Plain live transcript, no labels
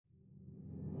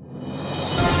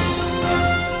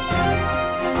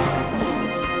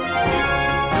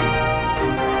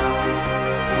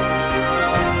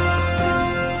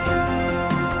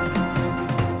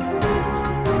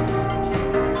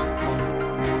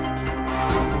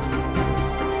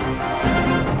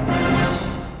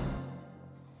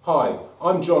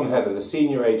I'm John Heather, the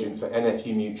Senior Agent for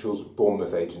NFU Mutual's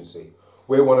Bournemouth agency.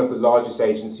 We're one of the largest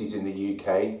agencies in the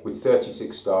UK with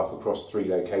 36 staff across 3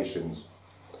 locations.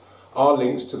 Our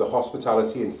links to the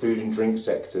hospitality and food and drink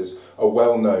sectors are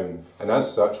well known, and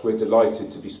as such we're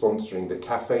delighted to be sponsoring the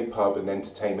cafe, pub and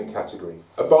entertainment category.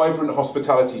 A vibrant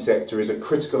hospitality sector is a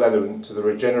critical element to the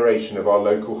regeneration of our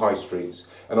local high streets,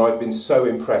 and I've been so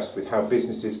impressed with how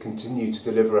businesses continue to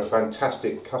deliver a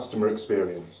fantastic customer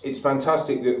experience. It's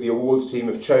fantastic that the awards team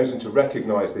have chosen to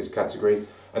recognise this category,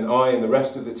 and I and the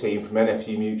rest of the team from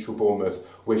NFU Mutual Bournemouth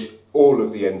wish all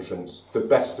of the entrants the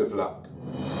best of luck.